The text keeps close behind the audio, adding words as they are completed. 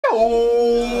What's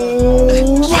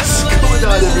going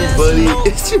on, everybody?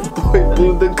 It's your boy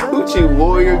Boom, the Coogi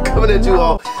Warrior, coming at you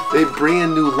all a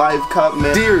brand new live cop,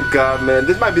 man. Dear God, man,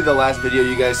 this might be the last video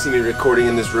you guys see me recording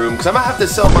in this room, because I might have to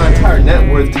sell my entire net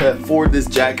worth to afford this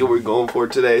jacket we're going for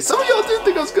today. Some of y'all didn't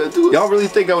think I was gonna do it. Y'all really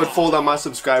think I would fold on my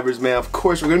subscribers, man? Of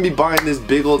course, we're gonna be buying this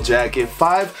big old jacket.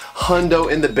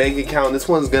 $500 in the bank account. This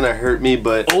one's gonna hurt me,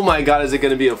 but oh my God, is it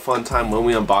gonna be a fun time when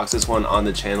we unbox this one on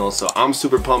the channel. So I'm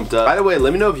super pumped up. By the way,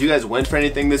 let me know if you guys went for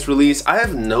anything this release. I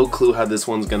have no clue how this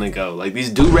one's gonna go. Like, these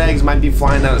do-rags might be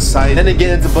flying out of sight. Then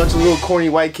again, it's a bunch of little corny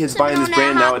white kids buying this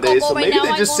brand nowadays, so maybe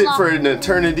they just sit for an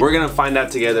eternity. We're gonna find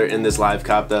out together in this live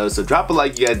cop though, so drop a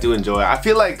like you guys do enjoy. I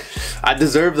feel like I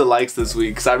deserve the likes this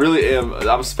week, because I really am.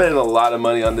 I'm spending a lot of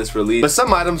money on this release. But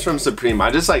some items from Supreme,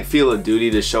 I just like feel a duty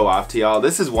to show off to y'all.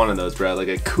 This is one of those, bro. Like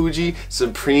a Coogi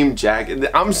Supreme jacket.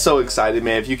 I'm so excited,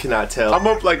 man, if you cannot tell. I'm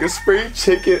up like a spring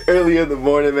chicken early in the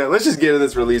morning, man. Let's just get into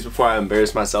this release before I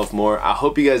embarrass myself more. I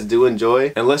hope you guys do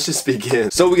enjoy, and let's just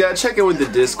begin. So we gotta check in with the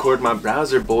Discord, my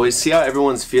browser boys, see how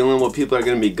everyone's feeling, what people are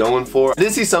gonna be going for. I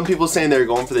did see some people saying they're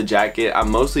going for the jacket. I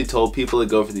mostly told people to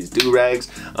go for these do-rags.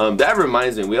 That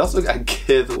reminds me, we also got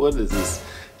GYATTT. What is this?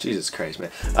 Jesus Christ,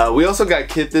 man. We also got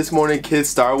GYATTT this morning, GYATTT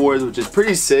Star Wars, which is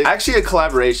pretty sick. Actually, a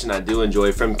collaboration I do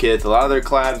enjoy from GYATTT. A lot of their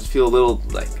collabs feel a little,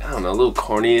 like, I don't know, a little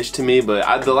corny-ish to me,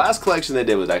 but the last collection they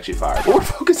did was actually fire. But we're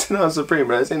focusing on Supreme,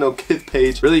 right? This ain't no GYATTT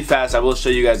page. Really fast, I will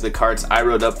show you guys the carts I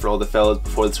wrote up for all the fellas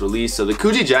before this release. So the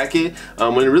Coogi jacket,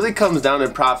 when it really comes down to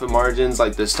profit margins,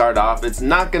 like to start off, it's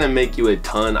not gonna make you a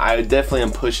ton. I definitely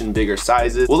am pushing bigger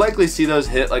sizes. We'll likely see those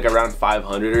hit like around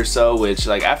 500 or so, which,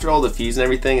 like, after all the fees and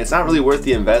everything, it's not really worth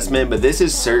the investment, but this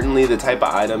is certainly the type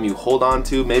of item you hold on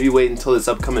to, maybe wait until this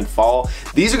upcoming fall.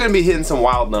 These are going to be hitting some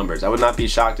wild numbers. I would not be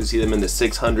shocked to see them in the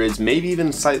 600s, maybe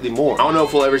even slightly more. I don't know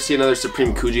if we'll ever see another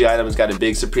Supreme Coogi item. It's got a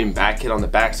big Supreme back kit on the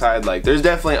backside. Like, there's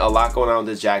definitely a lot going on with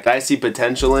this jacket that I see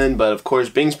potential in, but of course,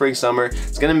 being spring summer,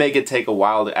 it's going to make it take a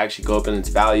while to actually go up in its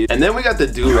value. And then we got the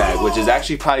do-rag, which is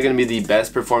actually probably going to be the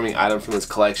best performing item from this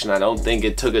collection. I don't think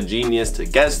it took a genius to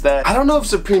guess that. I don't know if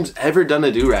Supreme's ever done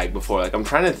a do-rag before. Like, I'm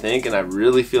trying to think, and I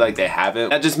really feel like they haven't.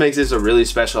 That just makes this a really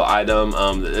special item.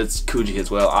 It's Coogi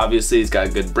as well. Obviously, it's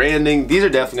got good branding. These are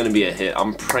definitely going to be a hit.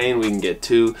 I'm praying we can get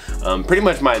two. Pretty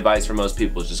much my advice for most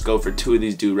people is just go for 2 of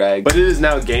these do-rags. But it is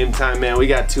now game time, man. We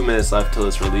got 2 minutes left till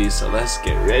this release, so let's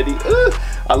get ready.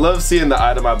 I love seeing the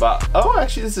item I bought. Oh,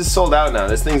 actually, this is sold out now.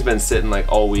 This thing's been sitting like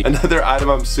all week. Another item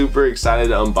I'm super excited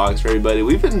to unbox for everybody.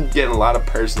 We've been getting a lot of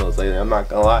personals lately, I'm not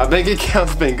gonna lie. My bank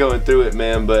account's been going through it,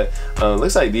 man, but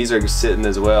looks like these are sitting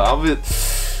as well.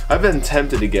 I've been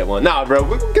tempted to get one. Nah, bro,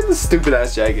 we're gonna get this stupid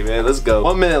ass jacket, man. Let's go.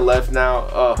 1 minute left now.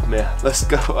 Oh man, let's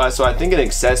go. So I think in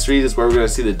accessories is where we're gonna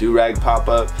see the do-rag pop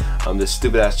up. This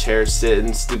stupid ass chair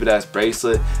sitting, stupid ass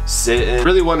bracelet sitting.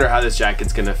 Really wonder how this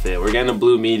jacket's gonna fit. We're getting a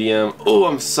blue medium. Oh,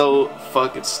 I'm so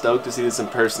fucking stoked to see this in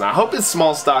person. I hope it's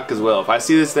small stock as well. If I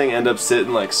see this thing end up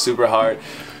sitting like super hard,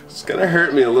 it's gonna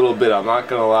hurt me a little bit, I'm not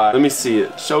gonna lie. Let me see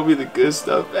it. Show me the good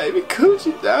stuff, baby.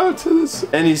 Coogi down to this.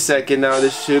 Any second now,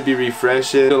 this should be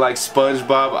refreshing. Feel like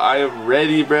SpongeBob. I am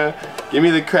ready, bro. Give me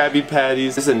the Krabby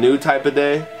Patties. This a new type of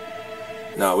day?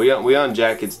 No, we on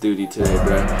jackets duty today,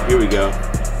 bro. Here we go.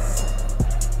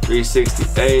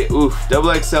 368. Oof.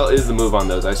 XXL is the move on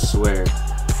those, I swear.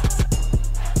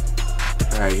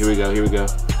 Alright, here we go, here we go.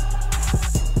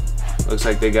 Looks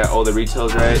like they got all the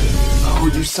retails right. Oh,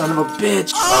 you son of a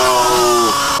bitch.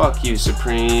 Oh, fuck you,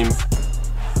 Supreme.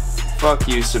 Fuck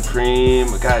you, Supreme.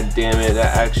 God damn it,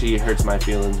 that actually hurts my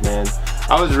feelings, man.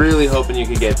 I was really hoping you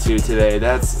could get 2 today.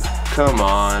 Come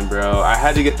on, bro. I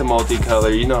had to get the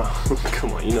multicolor, you know.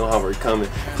 Come on, you know how we're coming.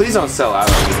 Please don't sell out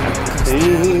on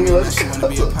me.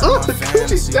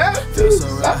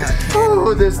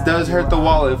 Oh, this does hurt the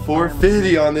wallet.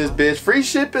 $4.50 on this bitch. Free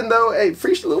shipping though. Hey,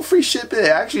 little free shipping. It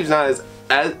actually is not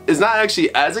it's not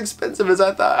actually as expensive as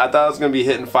I thought. I thought I was gonna be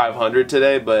hitting 500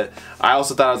 today, but I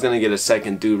also thought I was gonna get a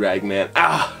second do-rag, man.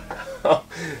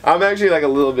 I'm actually like a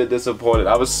little bit disappointed.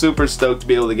 I was super stoked to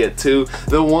be able to get 2.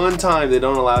 The one time they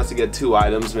don't allow us to get 2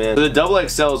 items, man. The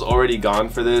XXL is already gone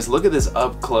for this. Look at this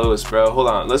up close, bro. Hold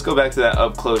on, let's go back to that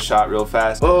up close shot real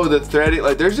fast. Oh, the threading,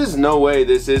 like there's just no way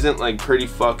this isn't like pretty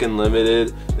fucking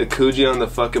limited. The Coogi on the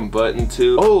fucking button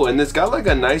too. Oh, and it's got like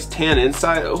a nice tan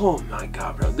inside. Oh my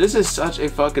God, bro. This is such a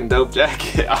fucking dope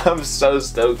jacket. I'm so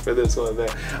stoked for this one, man.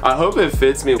 I hope it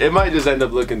fits me. It might just end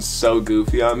up looking so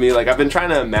goofy on me. Like, I've been trying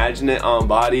to imagine it on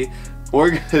body.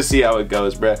 we're gonna see how it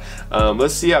goes, bruh.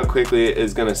 Let's see how quickly it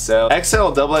is gonna sell.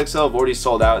 XL, double XL have already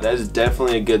sold out. That is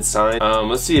definitely a good sign.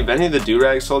 Let's see if any of the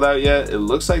do-rags sold out yet. It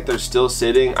looks like they're still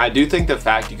sitting. I do think the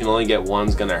fact you can only get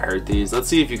one's gonna hurt these. Let's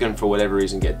see if you can, for whatever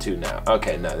reason, get two now.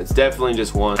 Okay, no, it's definitely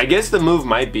just one. I guess the move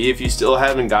might be, if you still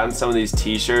haven't gotten some of these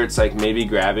t-shirts, like maybe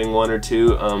grabbing one or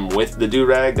two with the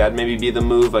do-rag. That'd maybe be the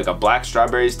move, like a black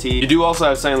strawberries tee. You do also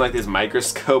have something like this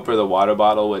microscope or the water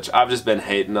bottle, which I've just been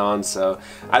hating on, so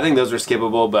I think those are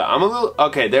skippable. But I'm a little,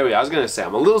 okay, there we go. I was gonna say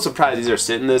I'm a little surprised these are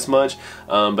sitting this much,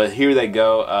 but here they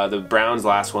go. The brown's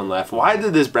last one left. Why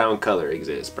did this brown color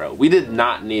exist, bro? We did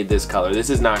not need this color. This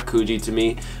is not Coogi to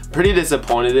me. Pretty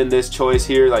disappointed in this choice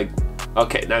here. Like,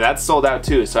 okay, now that's sold out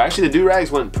too. So actually the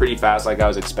do-rags went pretty fast, like I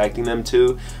was expecting them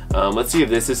to. Let's see if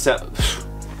this is set.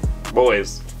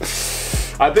 Boys,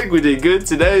 I think we did good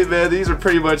today, man. These are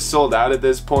pretty much sold out at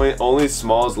this point. Only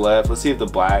smalls left. Let's see if the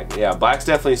black, yeah, black's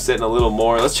definitely sitting a little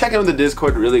more. Let's check in with the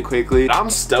Discord really quickly. I'm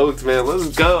stoked, man.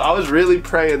 Let's go. I was really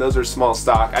praying those are small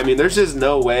stock. I mean, there's just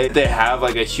no way they have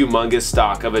like a humongous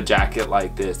stock of a jacket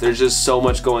like this. There's just so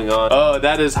much going on. Oh,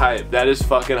 that is hype. That is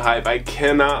fucking hype. I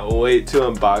cannot wait to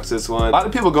unbox this one. A lot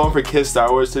of people going for Kiss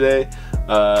Star Wars today.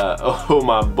 Oh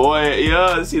my boy,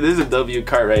 yo, see, this is a W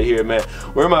cart right here, man.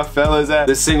 Where my fellas at?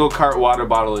 This single cart water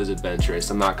bottle is adventurous,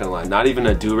 I'm not gonna lie. Not even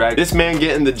a do-rag. This man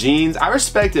getting the jeans, I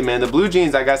respect it, man. The blue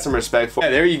jeans I got some respect for. Yeah,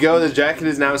 there you go, the jacket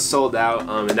is now sold out,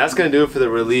 and that's gonna do it for the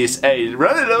release. Hey,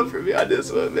 run it up for me on this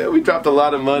one, man. We dropped a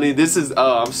lot of money. This is,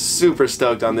 oh, I'm super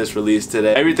stoked on this release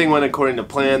today. Everything went according to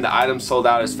plan. The items sold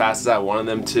out as fast as I wanted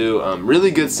them to.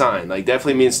 Really good sign. Like,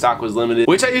 definitely means stock was limited,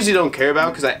 which I usually don't care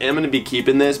about because I am gonna be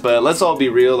keeping this, but let's all be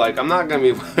real. Like, I'm not gonna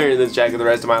be wearing this jacket the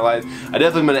rest of my life. I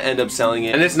definitely gonna end up selling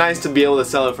it, and it's nice to be able to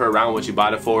sell it for around what you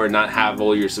bought it for and not have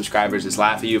all your subscribers just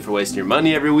laugh at you for wasting your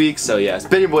money every week. So yeah, it's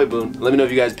been your boy Boone. Let me know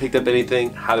if you guys picked up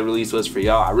anything, how the release was for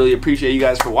y'all. I really appreciate you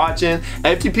guys for watching.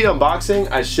 FTP unboxing,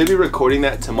 I should be recording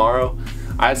that tomorrow.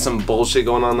 I had some bullshit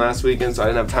going on last weekend, so I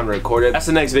didn't have time to record it. That's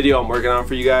the next video I'm working on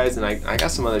for you guys, and I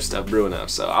got some other stuff brewing up.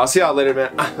 So I'll see y'all later,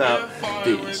 man. I'm out.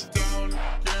 Peace.